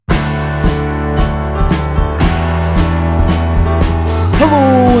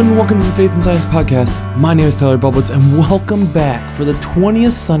and welcome to the Faith and Science Podcast. My name is Tyler Bublitz, and welcome back for the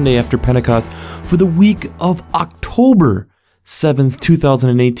 20th Sunday after Pentecost for the week of October 7th,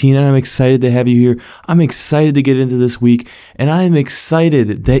 2018, and I'm excited to have you here. I'm excited to get into this week, and I am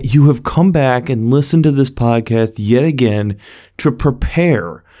excited that you have come back and listened to this podcast yet again to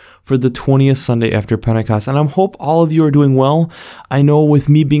prepare for the 20th Sunday after Pentecost, and I hope all of you are doing well. I know with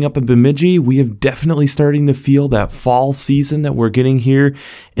me being up in Bemidji, we have definitely starting to feel that fall season that we're getting here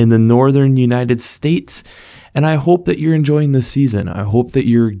in the northern United States, and I hope that you're enjoying the season. I hope that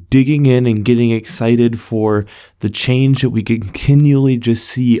you're digging in and getting excited for the change that we continually just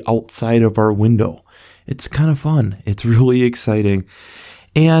see outside of our window. It's kind of fun. It's really exciting.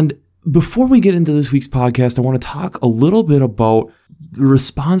 And before we get into this week's podcast, I want to talk a little bit about the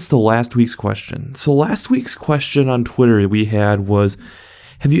response to last week's question. So last week's question on Twitter we had was,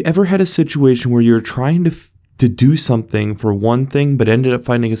 have you ever had a situation where you're trying to do something for one thing but ended up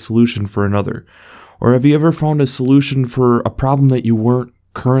finding a solution for another? Or have you ever found a solution for a problem that you weren't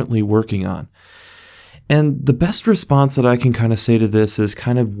currently working on? And the best response that I can kind of say to this is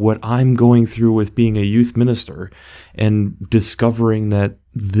kind of what I'm going through with being a youth minister and discovering that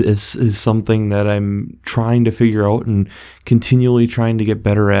this is something that I'm trying to figure out and continually trying to get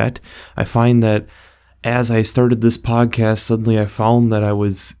better at. I find that as I started this podcast, suddenly I found that I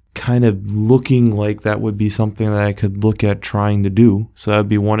was kind of looking like that would be something that I could look at trying to do. So that'd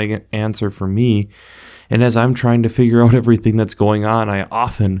be one answer for me. And as I'm trying to figure out everything that's going on, I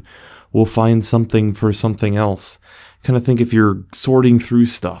often will find something for something else. Kind of think if you're sorting through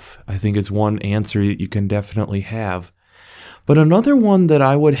stuff, I think is one answer that you can definitely have. But another one that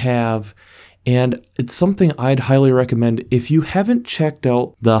I would have, and it's something I'd highly recommend, if you haven't checked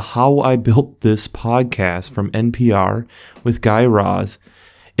out the How I Built This podcast from NPR with Guy Raz,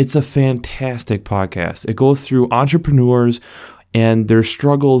 it's a fantastic podcast. It goes through entrepreneurs and their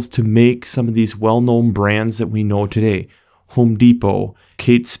struggles to make some of these well-known brands that we know today. Home Depot,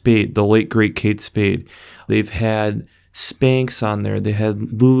 Kate Spade, the late great Kate Spade. They've had Spanx on there. They had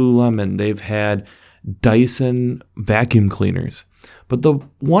Lululemon. They've had Dyson vacuum cleaners. But the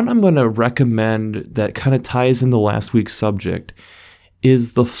one I'm going to recommend that kind of ties into last week's subject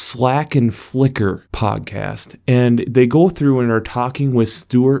is the Slack and Flickr podcast. And they go through and are talking with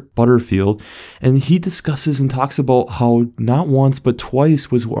Stuart Butterfield, and he discusses and talks about how not once but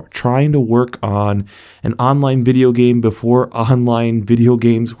twice was trying to work on an online video game before online video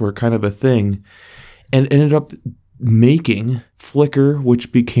games were kind of a thing, and ended up making Flickr,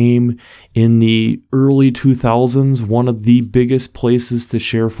 which became in the early 2000s one of the biggest places to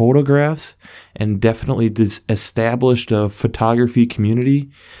share photographs and definitely established a photography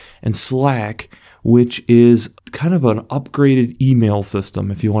community, and Slack, which is kind of an upgraded email system,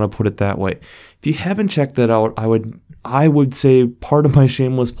 if you want to put it that way. If you haven't checked that out, I would say part of my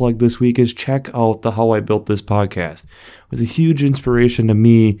shameless plug this week is check out the How I Built This podcast. It was a huge inspiration to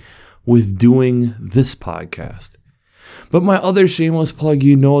me with doing this podcast. But my other shameless plug,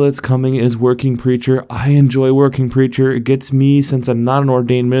 you know that's coming, is Working Preacher. I enjoy Working Preacher. It gets me, since I'm not an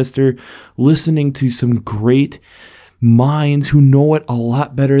ordained minister, listening to some great minds who know it a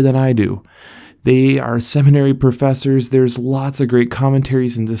lot better than I do. They are seminary professors. There's lots of great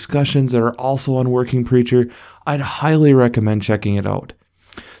commentaries and discussions that are also on Working Preacher. I'd highly recommend checking it out.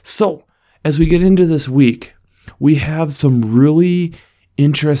 So, as we get into this week, we have some really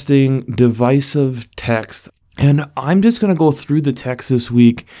interesting, divisive text. And I'm just going to go through the text this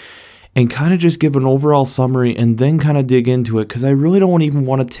week and kind of just give an overall summary and then kind of dig into it, because I really don't even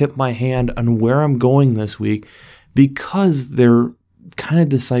want to tip my hand on where I'm going this week because they're kind of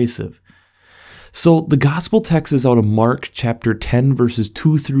decisive. So the gospel text is out of Mark chapter 10, verses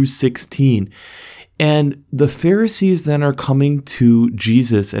 2 through 16. And the Pharisees then are coming to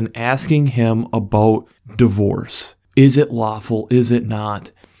Jesus and asking him about divorce. Is it lawful? Is it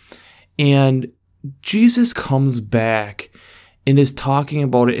not? And Jesus comes back and is talking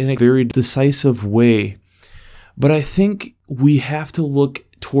about it in a very decisive way. But I think we have to look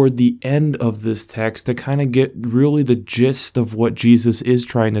toward the end of this text to kind of get really the gist of what Jesus is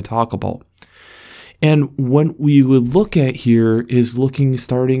trying to talk about. And what we would look at here is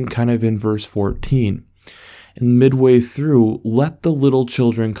starting kind of in verse 14. And midway through, let the little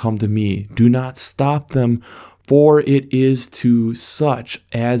children come to me. Do not stop them, for it is to such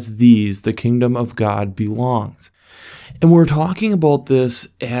as these the kingdom of God belongs. And we're talking about this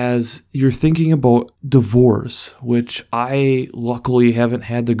as you're thinking about divorce, which I luckily haven't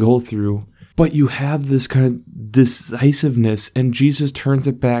had to go through. But you have this kind of decisiveness, and Jesus turns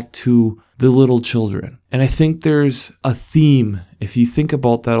it back to the little children. And I think there's a theme, if you think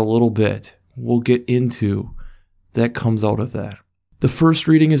about that a little bit, we'll get into, that comes out of that. The first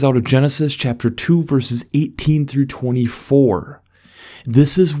reading is out of Genesis chapter 2, verses 18 through 24.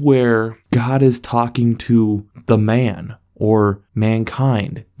 This is where God is talking to the man, or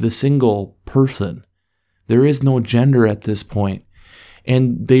mankind, the single person. There is no gender at this point.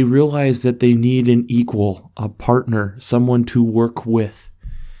 And they realize that they need an equal, a partner, someone to work with.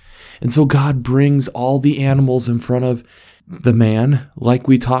 And so God brings all the animals in front of the man, like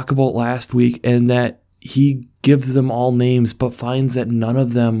we talked about last week, and that he gives them all names, but finds that none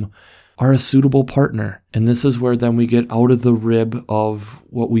of them are a suitable partner. And this is where then we get out of the rib of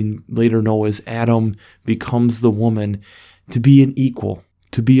what we later know as Adam becomes the woman, to be an equal,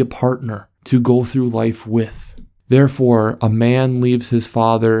 to be a partner, to go through life with. Therefore, a man leaves his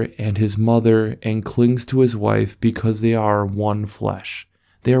father and his mother and clings to his wife because they are one flesh.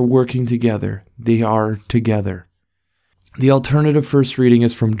 They are working together. They are together. The alternative first reading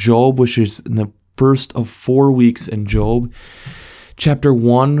is from Job, which is in the first of 4 weeks in Job. Chapter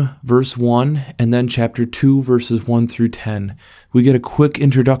 1, verse 1, and then chapter 2, verses 1 through 10. We get a quick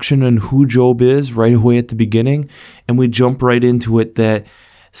introduction on who Job is right away at the beginning, and we jump right into it that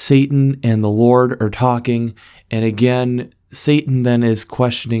Satan and the Lord are talking, and again, Satan then is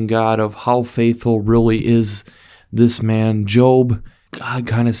questioning God of how faithful really is this man, Job. God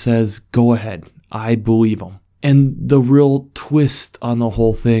kind of says, go ahead, I believe him. And the real twist on the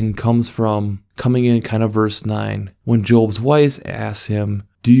whole thing coming in kind of verse 9, when Job's wife asks him,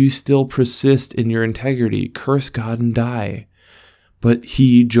 do you still persist in your integrity? Curse God and die. But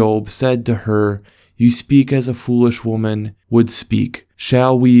he, Job, said to her, you speak as a foolish woman would speak.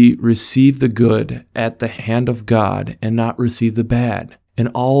 Shall we receive the good at the hand of God and not receive the bad? In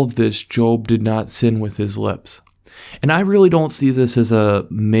all of this, Job did not sin with his lips. And I really don't see this as a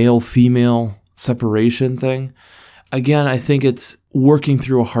male-female separation thing. Again, I think it's working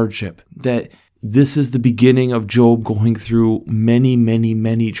through a hardship, that this is the beginning of Job going through many, many,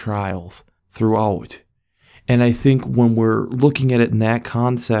 many trials throughout. And I think when we're looking at it in that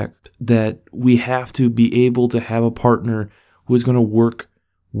concept, that we have to be able to have a partner who is going to work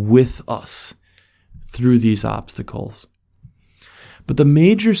with us through these obstacles. But the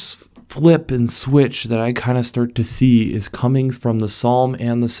major flip and switch that I kind of start to see is coming from the psalm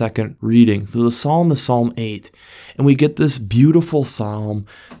and the second reading. So the psalm is Psalm 8, and we get this beautiful psalm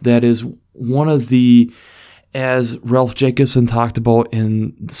that is one of the, as Ralph Jacobson talked about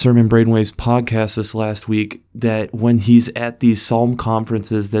in Sermon Brainwaves podcast this last week, that when he's at these psalm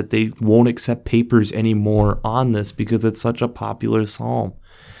conferences that they won't accept papers anymore on this because it's such a popular psalm.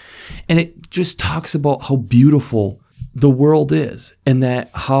 And it just talks about how beautiful the world is, and that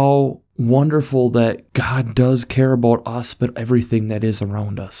how wonderful that God does care about us, but everything that is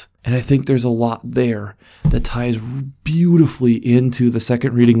around us. And I think there's a lot there that ties beautifully into the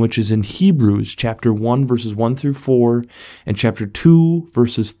second reading, which is in Hebrews chapter 1, verses 1 through 4, and chapter 2,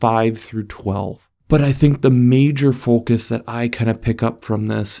 verses 5 through 12. But I think the major focus that I kind of pick up from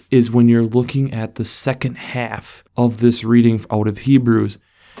this is when you're looking at the second half of this reading out of Hebrews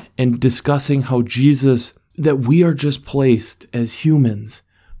and discussing how Jesus, that we are just placed as humans,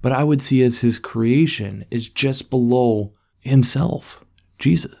 but I would see as his creation is just below himself,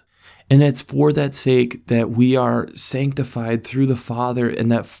 Jesus. And it's for that sake that we are sanctified through the Father, and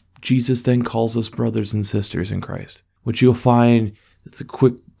that Jesus then calls us brothers and sisters in Christ, which you'll find it's a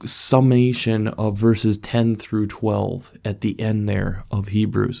quick summation of verses 10 through 12 at the end there of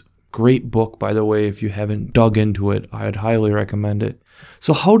Hebrews. Great book, by the way. If you haven't dug into it, I'd highly recommend it.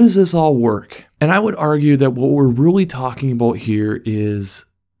 So how does this all work? And I would argue that what we're really talking about here is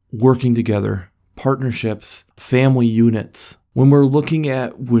working together, partnerships, family units. When we're looking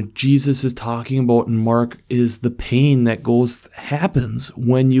at what Jesus is talking about in Mark is the pain that happens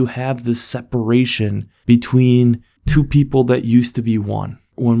when you have this separation between two people that used to be one.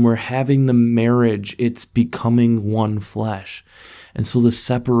 When we're having the marriage, it's becoming one flesh. And so the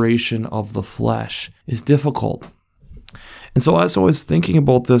separation of the flesh is difficult. And so as I was thinking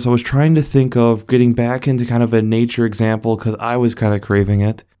about this, I was trying to think of getting back into kind of a nature example because I was kind of craving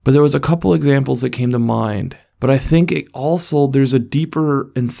it. But there was a couple examples that came to mind. But I think there's a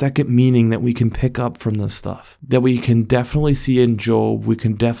deeper and second meaning that we can pick up from this stuff, that we can definitely see in Job, we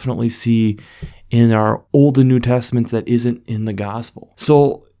can definitely see in our Old and New Testaments that isn't in the gospel.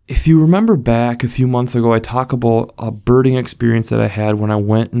 So if you remember back a few months ago, I talked about a birding experience that I had when I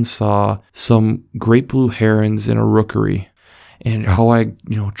went and saw some great blue herons in a rookery, and how I,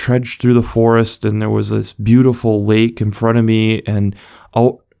 trudged through the forest, and there was this beautiful lake in front of me, and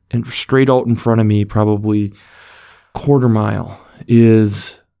straight out in front of me, probably quarter mile,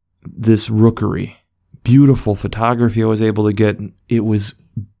 is this rookery. Beautiful photography I was able to get. It was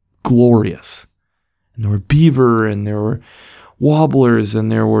glorious. And there were beaver, and there were wobblers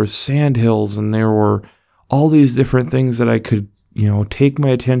and there were sandhills and there were all these different things that I could, take my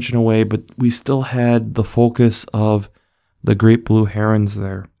attention away, but we still had the focus of the great blue herons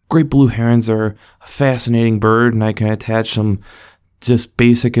there. Great blue herons are a fascinating bird, and I can attach some just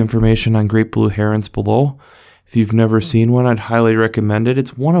basic information on great blue herons below. If you've never seen one, I'd highly recommend it.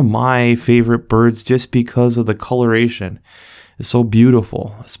 It's one of my favorite birds just because of the coloration. It's so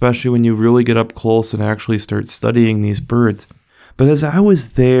beautiful, especially when you really get up close and actually start studying these birds. But as I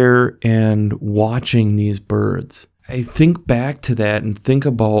was there and watching these birds, I think back to that and think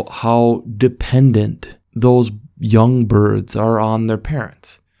about how dependent those young birds are on their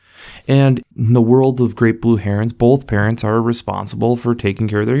parents. And in the world of great blue herons, both parents are responsible for taking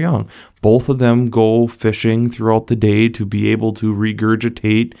care of their young. Both of them go fishing throughout the day to be able to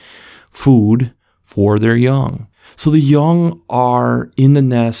regurgitate food for their young. So the young are in the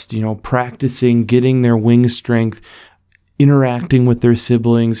nest, practicing getting their wing strength, interacting with their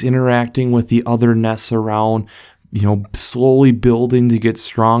siblings, interacting with the other nests around, slowly building to get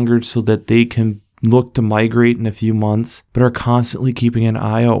stronger so that they can look to migrate in a few months, but are constantly keeping an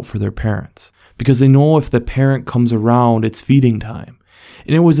eye out for their parents because they know if the parent comes around, it's feeding time.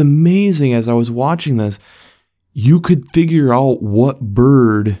 And it was amazing as I was watching this, you could figure out what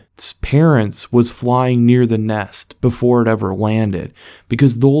bird's parents was flying near the nest before it ever landed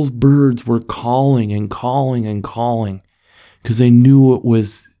because those birds were calling and calling and calling because they knew it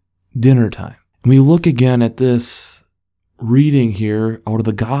was dinner time. And we look again at this reading here out of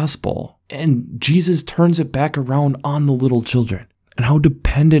the gospel, and Jesus turns it back around on the little children and how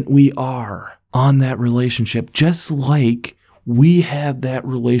dependent we are on that relationship, just like we have that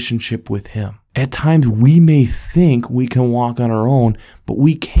relationship with him. At times we may think we can walk on our own, but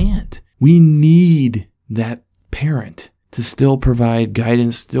we can't. We need that parent to still provide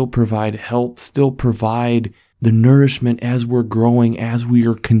guidance, still provide help, still provide the nourishment as we're growing, as we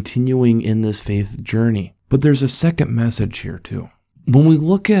are continuing in this faith journey. But there's a second message here too. When we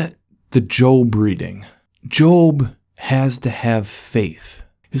look at the Job reading, Job has to have faith.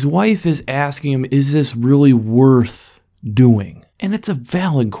 His wife is asking him, is this really worth doing? And it's a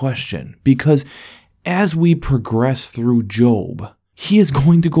valid question because as we progress through Job, he is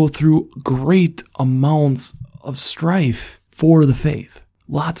going to go through great amounts of strife for the faith.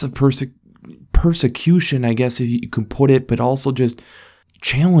 Lots of persecution, I guess if you could put it, but also just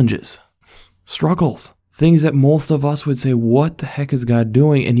challenges, struggles, things that most of us would say, what the heck is God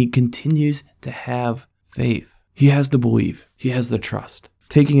doing? And he continues to have faith. He has the belief. He has the trust.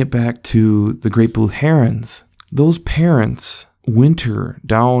 Taking it back to the great blue herons, those parents winter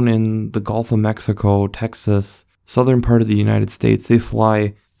down in the Gulf of Mexico, Texas, southern part of the United States. They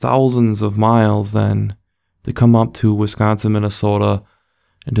fly thousands of miles then to come up to Wisconsin, Minnesota,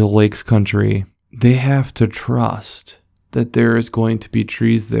 into Lakes country. They have to trust that there is going to be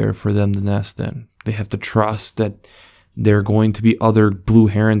trees there for them to nest in. They have to trust that there are going to be other blue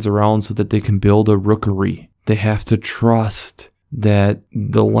herons around so that they can build a rookery. They have to trust that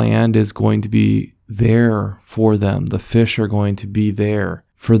the land is going to be there for them. The fish are going to be there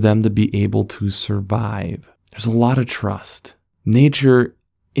for them to be able to survive. There's a lot of trust. Nature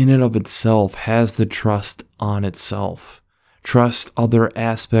in and of itself has the trust on itself. Trust other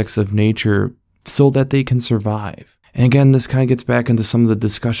aspects of nature so that they can survive. And again, this kind of gets back into some of the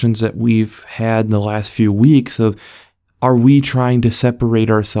discussions that we've had in the last few weeks of, are we trying to separate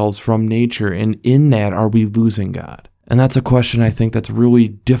ourselves from nature? And in that, are we losing God? And that's a question I think that's really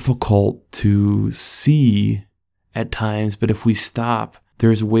difficult to see at times. But if we stop,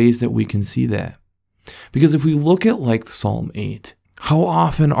 there's ways that we can see that. Because if we look at like Psalm 8, how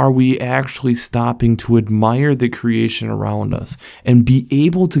often are we actually stopping to admire the creation around us and be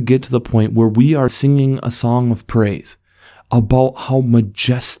able to get to the point where we are singing a song of praise about how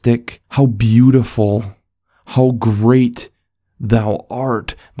majestic, how beautiful, how great thou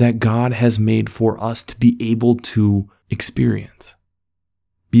art that God has made for us to be able to experience,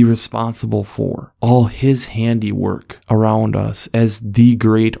 be responsible for all his handiwork around us as the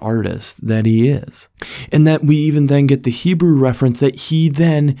great artist that he is. And that we even then get the Hebrew reference that he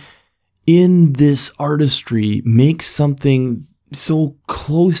then in this artistry makes something so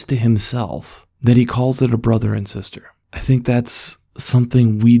close to himself that he calls it a brother and sister. I think that's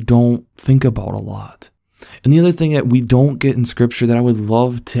something we don't think about a lot. And the other thing that we don't get in scripture that I would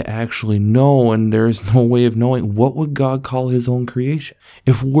love to actually know, and there's no way of knowing, what would God call his own creation?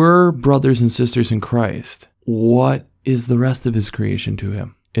 If we're brothers and sisters in Christ, what is the rest of his creation to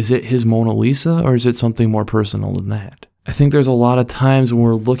him? Is it his Mona Lisa, or is it something more personal than that? I think there's a lot of times when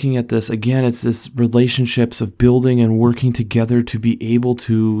we're looking at this, again, it's this relationships of building and working together to be able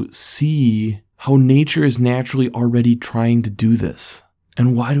to see How nature is naturally already trying to do this.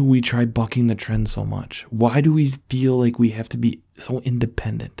 And why do we try bucking the trend so much? Why do we feel like we have to be so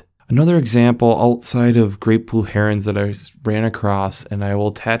independent? Another example outside of great blue herons that I ran across, and I will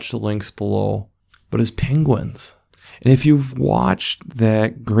attach the links below, but is penguins. And if you've watched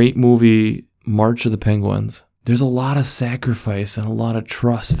that great movie, March of the Penguins, there's a lot of sacrifice and a lot of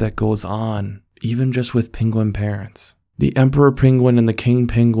trust that goes on, even just with penguin parents. The emperor penguin and the king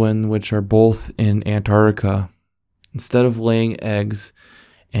penguin, which are both in Antarctica, instead of laying eggs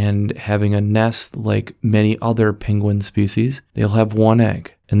and having a nest like many other penguin species, they'll have one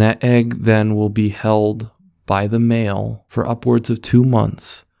egg. And that egg then will be held by the male for upwards of 2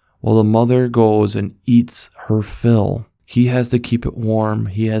 months while the mother goes and eats her fill. He has to keep it warm.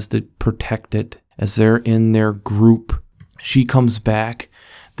 He has to protect it as they're in their group. She comes back.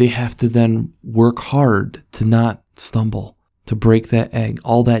 They have to then work hard to not stumble, to break that egg,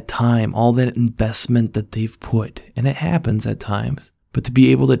 all that time, all that investment that they've put. And it happens at times. But to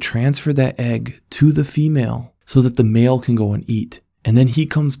be able to transfer that egg to the female so that the male can go and eat. And then he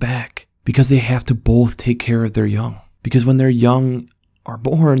comes back because they have to both take care of their young. Because when their young are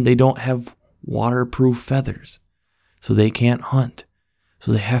born, they don't have waterproof feathers. So they can't hunt.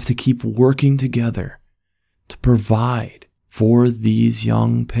 So they have to keep working together to provide for these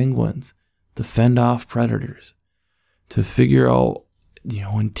young penguins, to fend off predators, to figure out,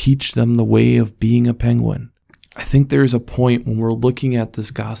 and teach them the way of being a penguin. I think there's a point when we're looking at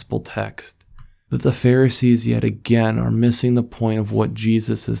this gospel text that the Pharisees yet again are missing the point of what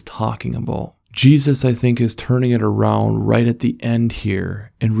Jesus is talking about. Jesus, I think, is turning it around right at the end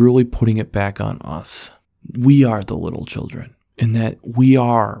here and really putting it back on us. We are the little children, in that we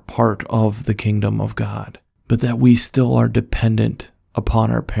are part of the kingdom of God, but that we still are dependent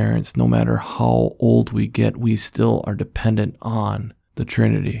upon our parents. No matter how old we get, we still are dependent on the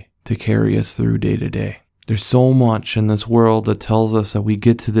Trinity to carry us through day to day. There's so much in this world that tells us that we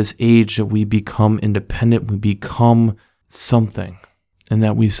get to this age that we become independent, we become something, and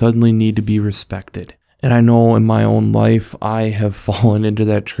that we suddenly need to be respected. And I know in my own life, I have fallen into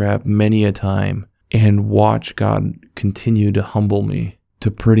that trap many a time and watch God continue to humble me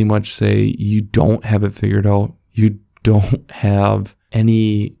to pretty much say, you don't have it figured out. You don't have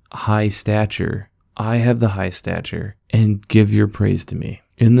any high stature. I have the high stature, and give your praise to me.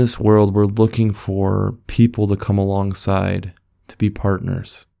 In this world, we're looking for people to come alongside, to be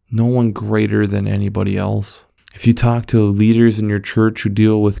partners. No one greater than anybody else. If you talk to leaders in your church who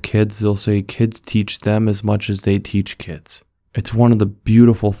deal with kids, they'll say kids teach them as much as they teach kids. It's one of the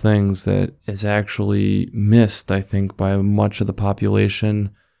beautiful things that is actually missed, I think, by much of the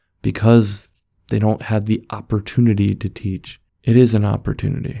population because they don't have the opportunity to teach. It is an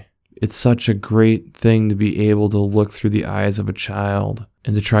opportunity. It's such a great thing to be able to look through the eyes of a child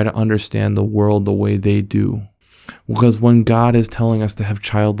and to try to understand the world the way they do. Because when God is telling us to have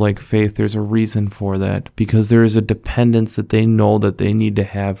childlike faith, there's a reason for that. Because there is a dependence that they know that they need to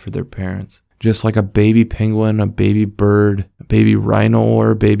have for their parents. Just like a baby penguin, a baby bird, a baby rhino,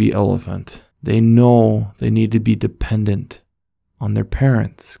 or a baby elephant. They know they need to be dependent on their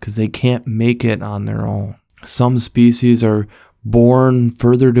parents because they can't make it on their own. Some species are born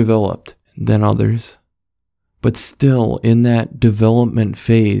further developed than others. But still, in that development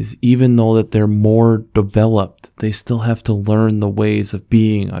phase, even though that they're more developed, they still have to learn the ways of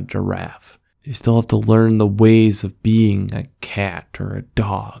being a giraffe. They still have to learn the ways of being a cat or a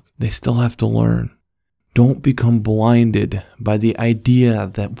dog. They still have to learn. Don't become blinded by the idea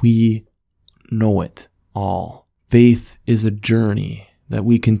that we know it all. Faith is a journey that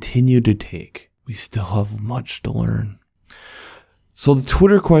we continue to take. We still have much to learn. So the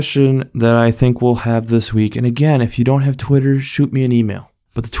Twitter question that I think we'll have this week, and again, if you don't have Twitter, shoot me an email.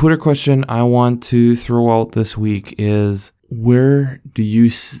 But the Twitter question I want to throw out this week is, where do you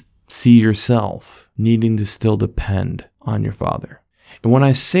see yourself needing to still depend on your father? And when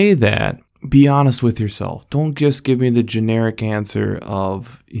I say that, be honest with yourself. Don't just give me the generic answer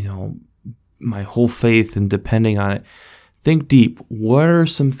of, my whole faith and depending on it. Think deep. What are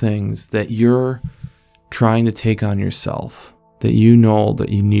some things that you're trying to take on yourself that you know that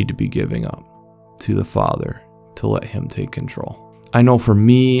you need to be giving up to the Father to let Him take control? I know for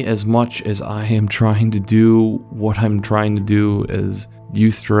me, as much as I am trying to do what I'm trying to do as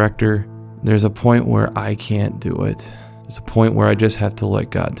youth director, there's a point where I can't do it. There's a point where I just have to let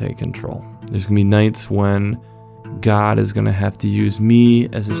God take control. There's going to be nights when God is going to have to use me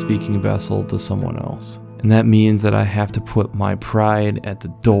as a speaking vessel to someone else. And that means that I have to put my pride at the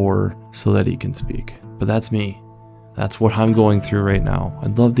door so that He can speak. But that's me. That's what I'm going through right now.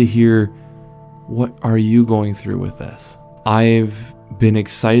 I'd love to hear, what are you going through with this? I've been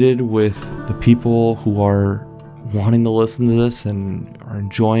excited with the people who are wanting to listen to this and are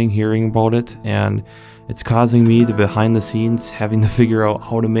enjoying hearing about it, and it's causing me to, behind the scenes, having to figure out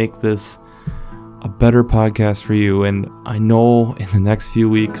how to make this a better podcast for you. And I know in the next few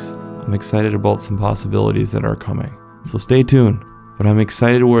weeks, I'm excited about some possibilities that are coming. So stay tuned. But I'm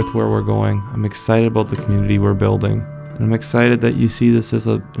excited with where we're going. I'm excited about the community we're building. And I'm excited that you see this as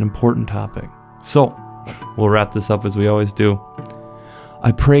an important topic. So we'll wrap this up as we always do.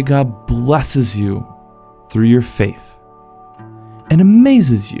 I pray God blesses you through your faith and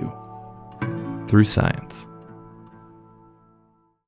amazes you through science.